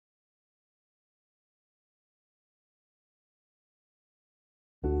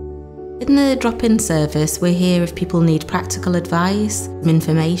In the drop-in service, we're here if people need practical advice,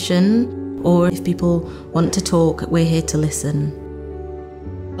 information, or if people want to talk, we're here to listen.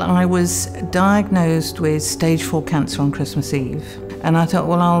 I was diagnosed with stage 4 cancer on Christmas Eve, and I thought,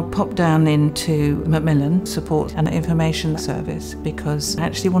 well, I'll pop down into Macmillan Support and Information Service because I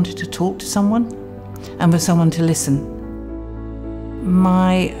actually wanted to talk to someone and for someone to listen.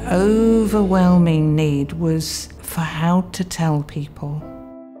 My overwhelming need was for how to tell people.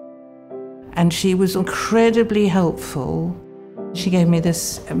 And she was incredibly helpful. She gave me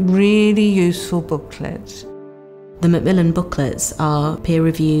this really useful booklet. The Macmillan booklets are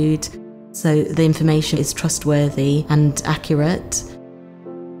peer-reviewed, so the information is trustworthy and accurate.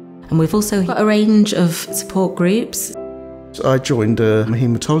 And we've also got a range of support groups. I joined a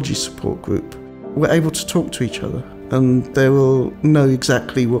haematology support group. We're able to talk to each other, and they will know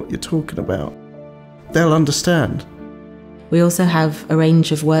exactly what you're talking about. They'll understand. We also have a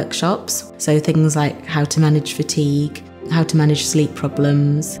range of workshops, so things like how to manage fatigue, how to manage sleep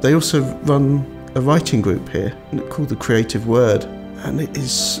problems. They also run a writing group here called The Creative Word, and it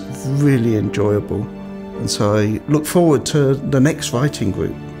is really enjoyable. And so I look forward to the next writing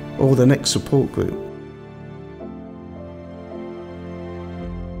group or the next support group.